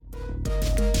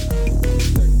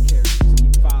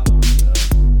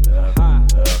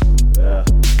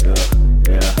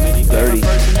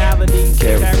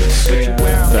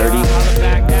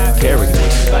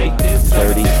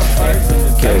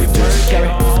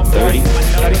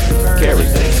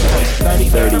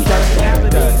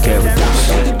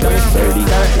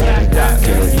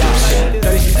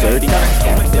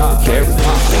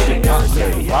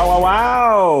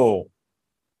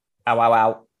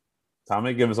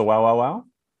Tommy, give us a wow, wow, wow.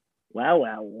 Wow,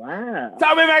 wow, wow.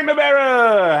 Tommy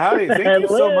McNamara! Howdy. Thank you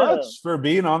so much for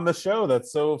being on the show.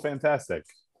 That's so fantastic.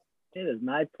 It is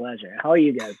my pleasure. How are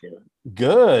you guys doing?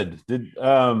 Good. Did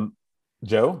Joe,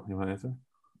 you want to answer?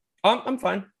 I'm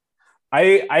fine.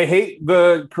 I hate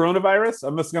the coronavirus.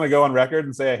 I'm just going to go on record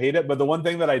and say I hate it. But the one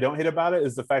thing that I don't hate about it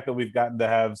is the fact that we've gotten to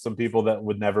have some people that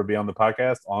would never be on the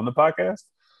podcast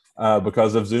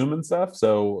because of Zoom and stuff.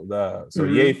 So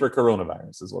yay for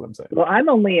coronavirus is what I'm saying. Well, I'm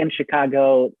only in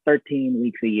Chicago 13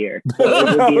 weeks a year. So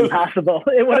it would be impossible.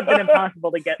 It would have been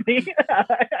impossible to get me.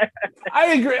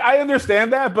 I agree. I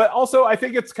understand that. But also, I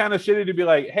think it's kind of shitty to be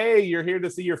like, hey, you're here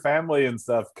to see your family and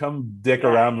stuff. Come dick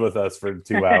around with us for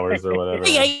 2 hours or whatever.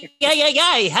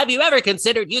 Yeah. Have you ever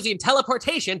considered using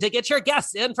teleportation to get your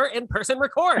guests in for in-person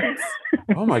records?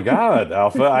 Oh, my God,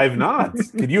 Alpha. I've not.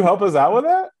 Could you help us out with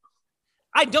that?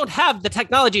 I don't have the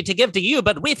technology to give to you,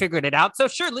 but we figured it out, so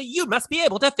surely you must be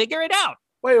able to figure it out.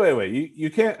 Wait. You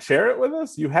can't share it with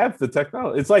us? You have the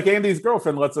technology. It's like Andy's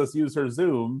girlfriend lets us use her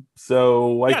Zoom, so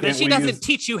why can't we she doesn't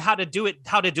teach you how to do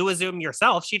a Zoom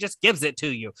yourself. She just gives it to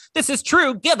you. This is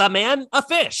true. Give a man a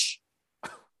fish.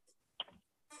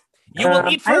 You will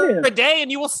eat for a day and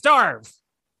you will starve.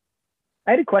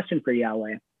 I had a question for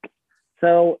Yahweh.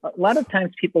 So a lot of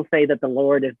times people say that the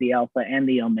Lord is the Alpha and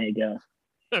the Omega.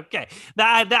 Okay,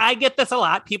 I get this a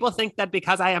lot. People think that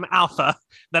because I am alpha,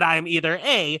 that I am either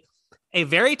A, a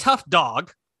very tough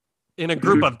dog in a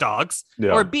group of dogs,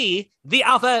 or B, the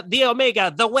alpha, the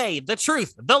omega, the way, the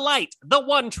truth, the light, the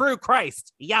one true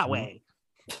Christ, Yahweh.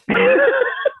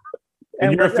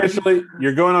 And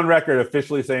you're going on record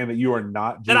officially saying that you are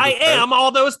not Jesus that I Christ? am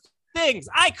all those things.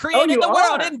 I created the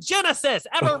world in Genesis.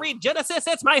 Ever read Genesis?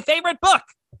 It's my favorite book.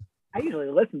 I usually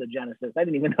listen to Genesis. I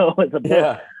didn't even know it was a book.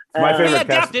 Yeah. My favorite he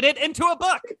adapted it into a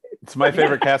book. It's my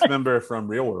favorite cast member from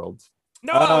Real World.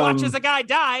 Noah watches a guy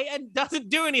die and doesn't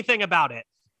do anything about it.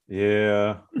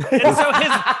 Yeah. And so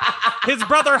his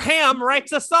brother Ham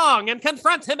writes a song and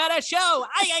confronts him at a show.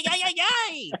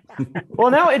 Ay.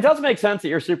 Well, now it does make sense that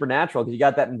you're supernatural because you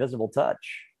got that invisible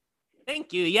touch.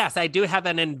 Thank you. Yes, I do have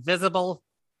an invisible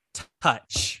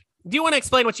touch. Do you want to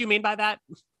explain what you mean by that?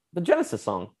 The Genesis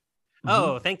song.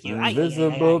 Oh, thank you.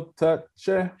 Invisible touch.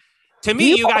 To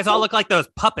me, you guys all look like those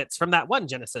puppets from that one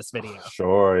Genesis video.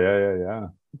 Sure. Yeah.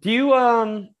 Do you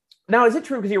now is it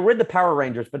true because you read the Power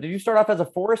Rangers, but did you start off as a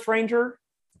forest ranger?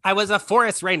 I was a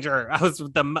forest ranger. I was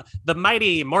the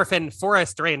mighty Morphin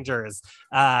Forest Rangers,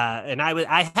 and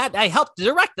I helped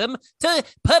direct them to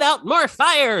put out more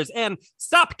fires and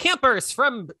stop campers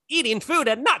from eating food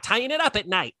and not tying it up at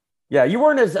night. Yeah, you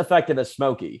weren't as effective as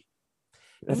Smokey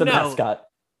as a mascot.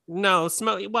 No,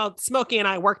 Smokey and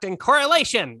I worked in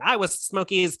correlation. I was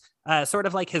Smokey's sort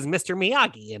of like his Mr.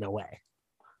 Miyagi in a way.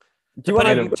 Do you want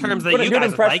in terms that you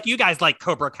guys like? You guys like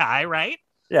Cobra Kai, right?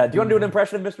 Yeah. Do you want to do an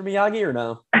impression of Mr. Miyagi or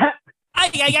no?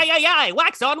 Aye.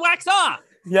 Wax on, wax off.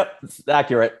 Yep, it's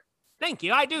accurate. Thank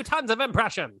you. I do tons of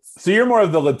impressions. So you're more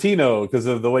of the Latino because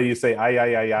of the way you say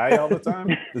aye all the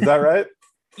time. Is that right?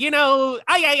 You know,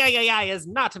 aye is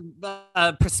not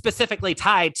specifically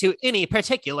tied to any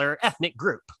particular ethnic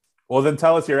group. Well, then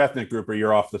tell us your ethnic group or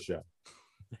you're off the show.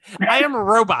 I am a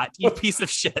robot, you piece of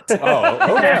shit.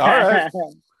 Oh, okay. All right.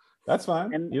 That's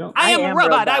fine. I am a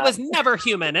robot. I was never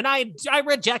human, and I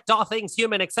reject all things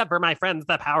human except for my friends,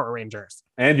 the Power Rangers.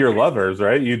 And your lovers,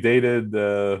 right? You dated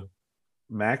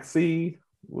Maxie?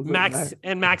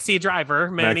 Maxie Driver,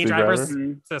 Manny Driver's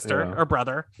sister or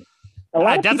brother.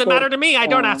 It doesn't matter to me. I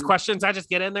don't ask questions. I just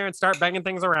get in there and start banging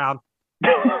things around.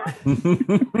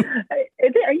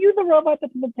 Are you the robot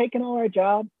that's been taking all our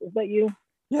jobs? Is that you?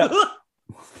 Yeah.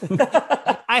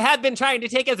 I have been trying to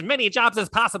take as many jobs as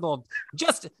possible.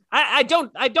 I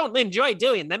don't enjoy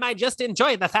doing them. I just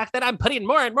enjoy the fact that I'm putting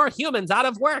more and more humans out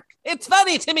of work. It's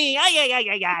funny to me.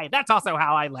 Aye. That's also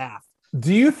how I laugh.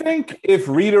 Do you think if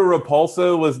Rita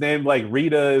Repulsa was named like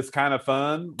Rita is kind of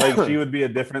fun, like she would be a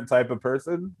different type of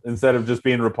person instead of just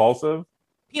being repulsive?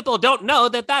 People don't know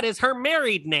that is her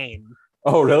married name.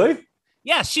 Oh, really?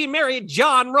 Yes, she married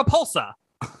John Repulsa.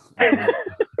 I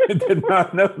did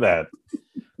not know that.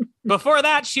 Before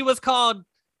that, she was called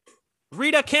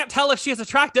Rita can't tell if she's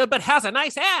attractive, but has a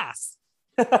nice ass.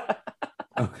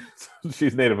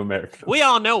 She's Native American. We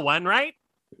all know one, right?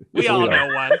 We all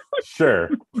know one. Sure.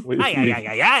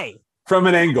 Aye. From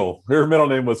an angle. Her middle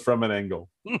name was From an Angle.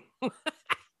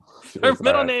 Her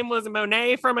middle name was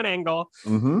Monet from an Angle.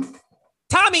 Mm-hmm.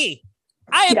 Tommy,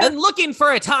 I have been looking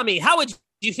for a Tommy. How would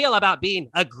you feel about being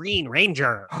a Green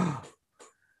Ranger?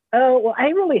 Oh, well,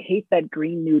 I really hate that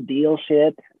Green New Deal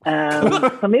shit.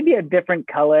 So maybe a different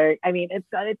color. I mean, it's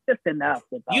just enough.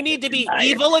 You need to be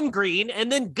evil and green, and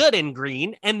then good and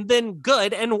green, and then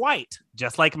good and white.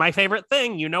 Just like my favorite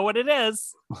thing. You know what it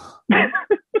is.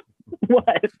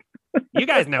 What? You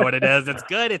guys know what it is. It's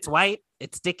good. It's white.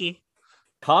 It's sticky.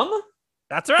 Cum?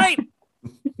 That's right.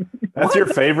 That's your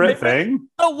favorite thing?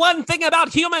 The one thing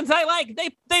about humans I like.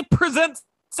 They present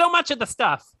so much of the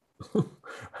stuff.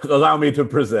 Allow me to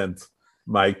present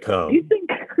my cum.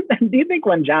 Do you think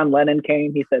when John Lennon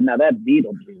came, he said, "Now that's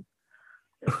Beetlejuice"?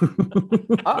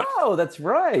 Oh, that's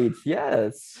right.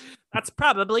 Yes. That's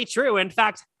probably true. In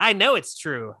fact, I know it's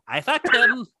true. I fucked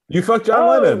him. You fucked John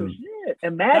Lennon. Shit.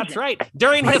 Imagine. That's right.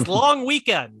 During his long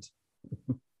weekend.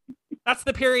 That's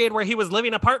the period where he was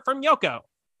living apart from Yoko.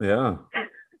 Yeah.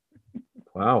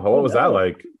 Wow. What was that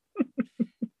like?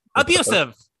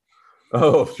 Abusive.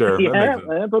 Oh, sure. Yeah,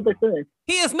 that's what they say.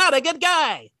 He is not a good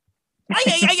guy.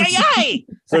 Aye.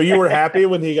 So you were happy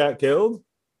when he got killed?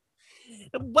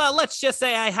 Well, let's just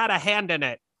say I had a hand in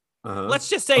it. Uh-huh. Let's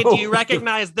just say, do you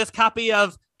recognize this copy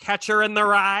of Catcher in the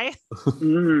Rye?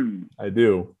 I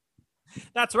do.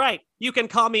 That's right. You can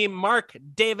call me Mark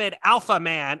David Alpha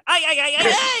Man.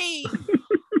 Aye.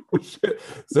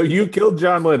 So you killed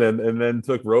John Lennon and then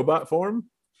took robot form?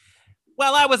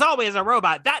 Well, I was always a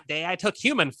robot. That day, I took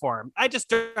human form. I just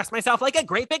dressed myself like a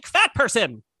great big fat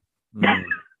person.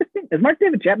 Is Mark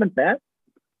David Chapman fat?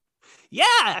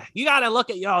 Yeah, you gotta look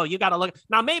at you gotta look.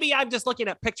 Now, maybe I'm just looking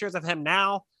at pictures of him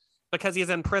now because he's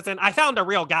in prison. I found a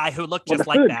real guy who looked just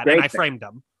like that, and I framed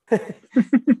him.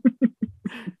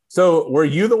 So were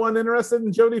you the one interested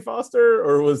in Jodie Foster,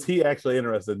 or was he actually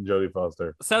interested in Jodie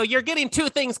Foster? So you're getting two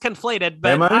things conflated,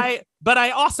 but I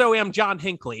also am John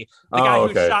Hinckley, the guy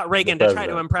who shot Reagan to try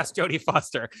to impress Jodie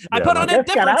Foster. I put on a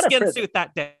different skin suit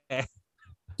that day.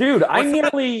 Dude, I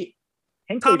nearly...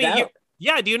 Tommy,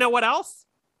 do you know what else?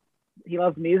 He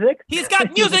loves music? He's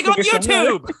got music on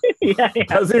YouTube! Yeah.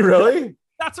 Does he really?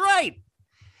 That's right.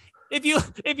 If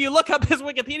you look up his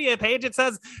Wikipedia page, it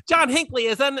says John Hinckley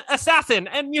is an assassin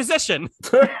and musician.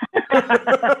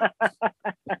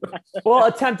 Well,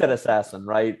 attempted assassin,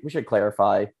 right? We should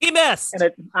clarify. He missed. And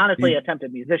it's honestly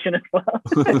attempted musician as well.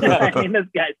 I mean, this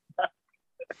guy's...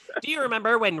 Do you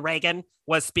remember when Reagan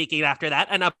was speaking after that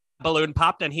and a balloon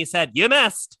popped and he said, "You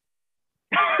missed"?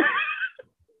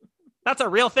 That's a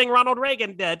real thing Ronald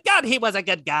Reagan did. God, he was a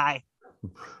good guy.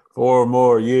 4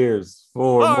 more years.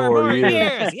 4 more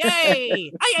years.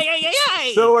 Yay!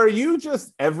 Aye. So are you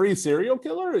just every serial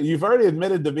killer? You've already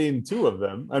admitted to being 2 of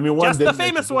them. I mean, one just the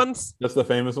famous ones. Just the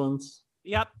famous ones?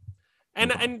 Yep.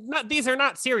 And these are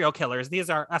not serial killers. These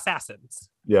are assassins.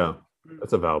 Yeah,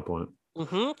 that's a valid point.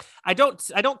 Mm-hmm. I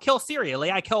don't kill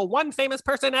serially. I kill one famous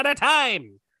person at a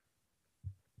time.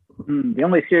 The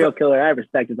only serial killer I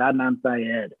respect is Adnan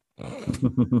Syed.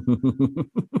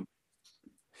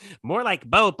 More like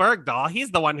Bo Bergdahl.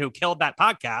 He's the one who killed that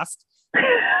podcast.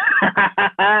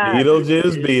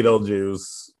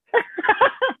 Beetlejuice.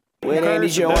 With Andy,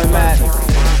 Joe, and Matt.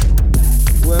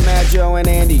 With Matt, Joe, and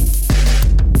Andy.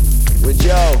 With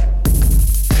Joe,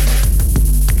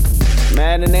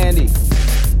 Matt, and Andy.